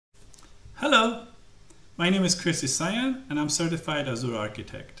Hello, my name is Chris Isayan and I'm certified Azure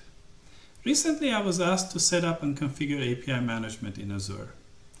Architect. Recently I was asked to set up and configure API management in Azure.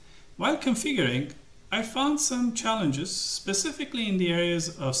 While configuring, I found some challenges specifically in the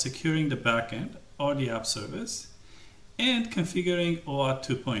areas of securing the backend or the app service and configuring oAuth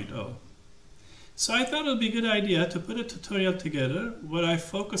 2.0. So I thought it would be a good idea to put a tutorial together where I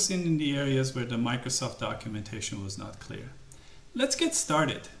focus in the areas where the Microsoft documentation was not clear. Let's get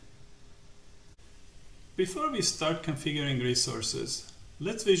started. Before we start configuring resources,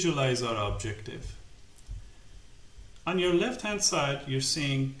 let's visualize our objective. On your left-hand side, you're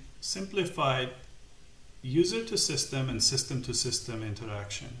seeing simplified user-to-system and system-to-system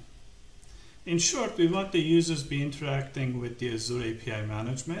interaction. In short, we want the users be interacting with the Azure API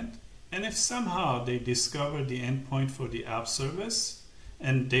management, and if somehow they discover the endpoint for the app service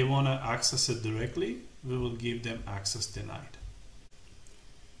and they want to access it directly, we will give them access denied.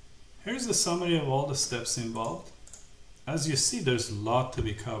 Here's a summary of all the steps involved. As you see, there's a lot to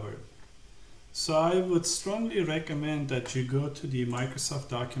be covered. So I would strongly recommend that you go to the Microsoft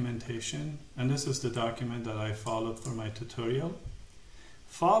documentation, and this is the document that I followed for my tutorial.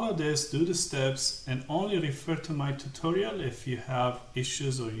 Follow this, do the steps, and only refer to my tutorial if you have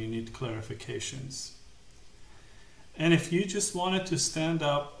issues or you need clarifications. And if you just wanted to stand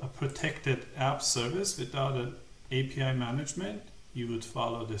up a protected app service without an API management, you would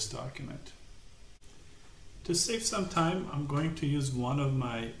follow this document. To save some time, I'm going to use one of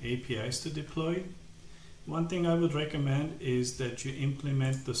my APIs to deploy. One thing I would recommend is that you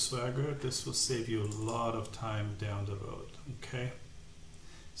implement the Swagger. This will save you a lot of time down the road. Okay,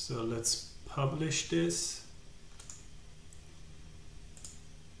 so let's publish this.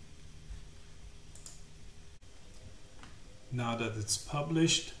 Now that it's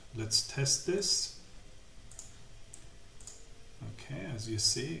published, let's test this. Okay, as you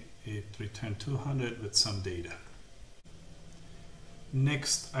see, it returned 200 with some data.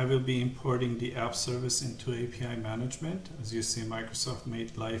 Next, I will be importing the app service into API management. As you see, Microsoft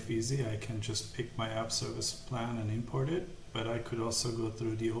made life easy. I can just pick my app service plan and import it, but I could also go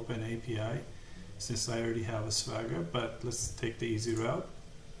through the Open API since I already have a Swagger, but let's take the easy route.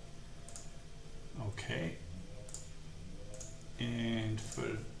 Okay, and for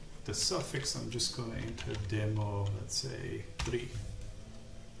the suffix, I'm just going to enter demo, let's say 3.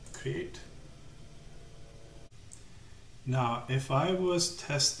 Create. Now, if I was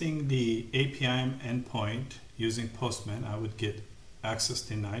testing the API endpoint using Postman, I would get access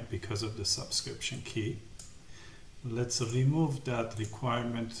denied because of the subscription key. Let's remove that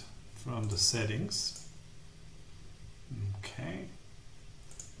requirement from the settings. Okay.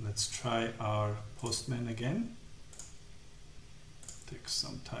 Let's try our Postman again. Takes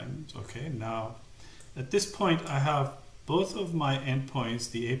some time. Okay, now at this point I have both of my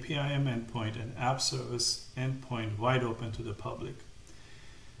endpoints, the APIM endpoint and app service endpoint, wide open to the public.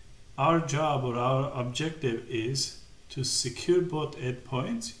 Our job or our objective is to secure both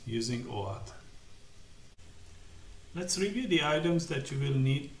endpoints using oAuth. Let's review the items that you will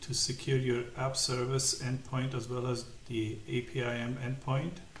need to secure your app service endpoint as well as the APIM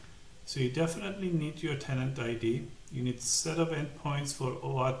endpoint. So you definitely need your tenant ID. You need a set of endpoints for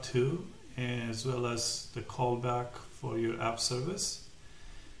oAuth 2 as well as the callback for your app service.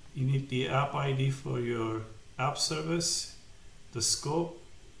 You need the app ID for your app service, the scope,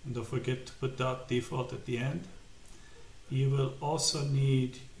 and don't forget to put .default at the end. You will also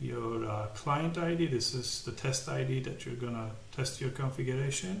need your client ID. This is the test ID that you're going to test your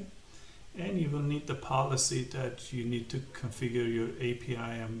configuration. And you will need the policy that you need to configure your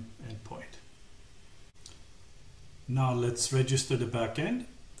APIM endpoint. Now let's register the backend.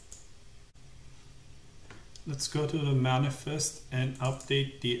 Let's go to the manifest and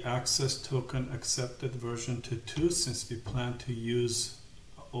update the access token accepted version to 2 since we plan to use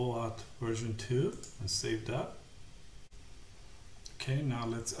oAuth version 2 and save that. Okay, now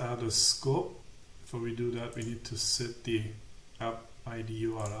let's add a scope. Before we do that, we need to set the app ID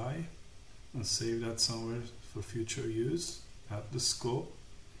URI and save that somewhere for future use. Add the scope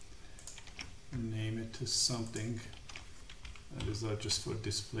and name it to something that is just for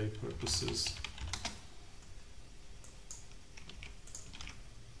display purposes.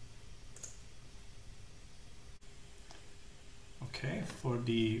 Okay, for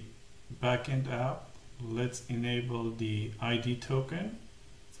the backend app, let's enable the ID token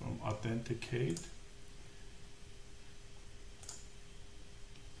from authenticate.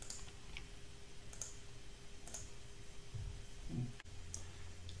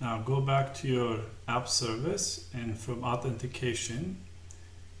 Now go back to your app service and from authentication,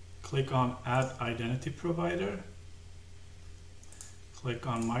 click on Add Identity Provider, click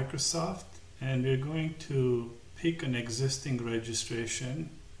on Microsoft, and we're going to pick an existing registration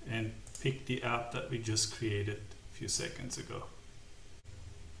and pick the app that we just created a few seconds ago.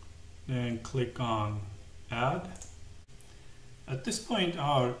 Then click on Add. At this point,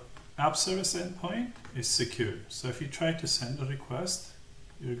 our app service endpoint is secured. So if you try to send a request,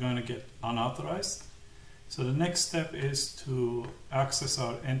 you're going to get unauthorized. So the next step is to access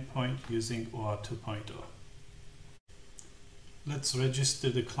our endpoint using oAuth 2.0. Let's register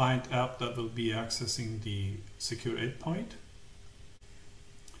the client app that will be accessing the secure endpoint.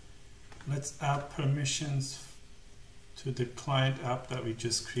 Let's add permissions to the client app that we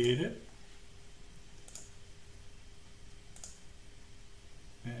just created.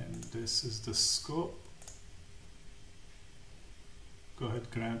 And this is the scope. Go ahead,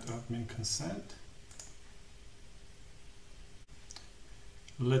 grant admin consent.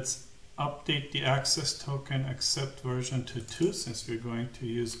 Let's update the access token accept version to 2 since we're going to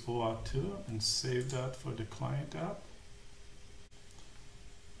use oAuth 2 and save that for the client app.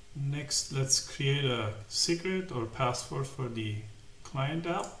 Next, let's create a secret or password for the client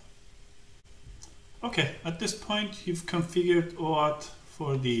app. Okay, at this point you've configured oAuth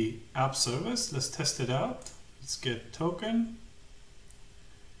for the app service. Let's test it out. Let's get token,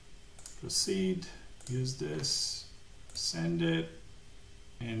 proceed, use this, send it,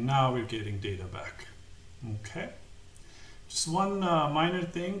 and now we're getting data back. Okay, just one minor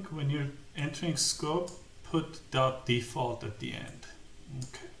thing: when you're entering scope, put .default at the end.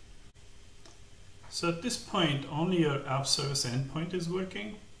 Okay, so at this point only your app service endpoint is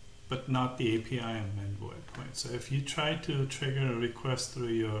working, but not the APIM endpoint. So if you try to trigger a request through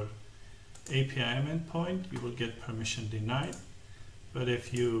your APIM endpoint, you will get permission denied. But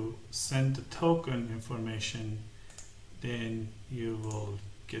if you send the token information, then you will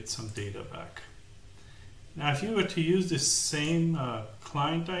get some data back. Now, if you were to use the same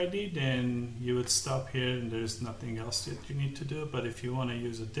client ID, then you would stop here and there's nothing else that you need to do. But if you want to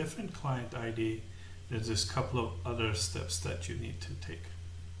use a different client ID, there's a couple of other steps that you need to take.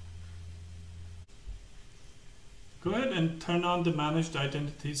 Go ahead and turn on the managed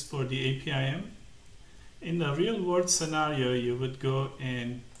identities for the APIM. In the real world scenario, you would go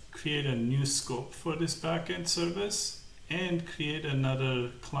and create a new scope for this backend service and create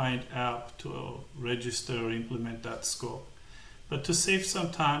another client app to register or implement that scope. But to save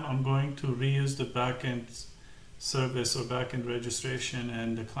some time, I'm going to reuse the backend service or backend registration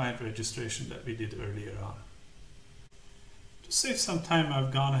and the client registration that we did earlier on. To save some time,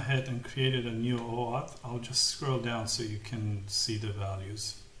 I've gone ahead and created a new oAuth. I'll just scroll down so you can see the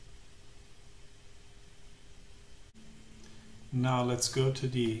values. Now let's go to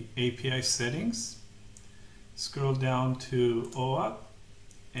the API settings. Scroll down to oAuth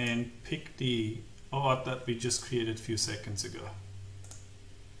and pick the oAuth that we just created a few seconds ago.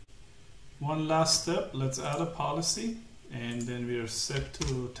 One last step, let's add a policy, and then we are set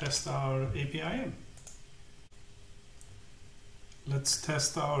to test our APIM. Let's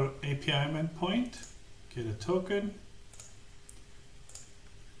test our APIM endpoint, get a token,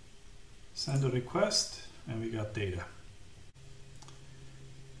 send a request, and we got data.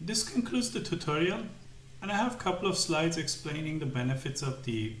 This concludes the tutorial, and I have a couple of slides explaining the benefits of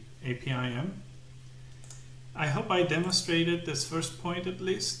the APIM. I hope I demonstrated this first point at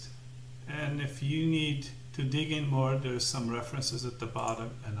least, and if you need to dig in more, there's some references at the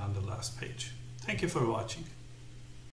bottom and on the last page. Thank you for watching.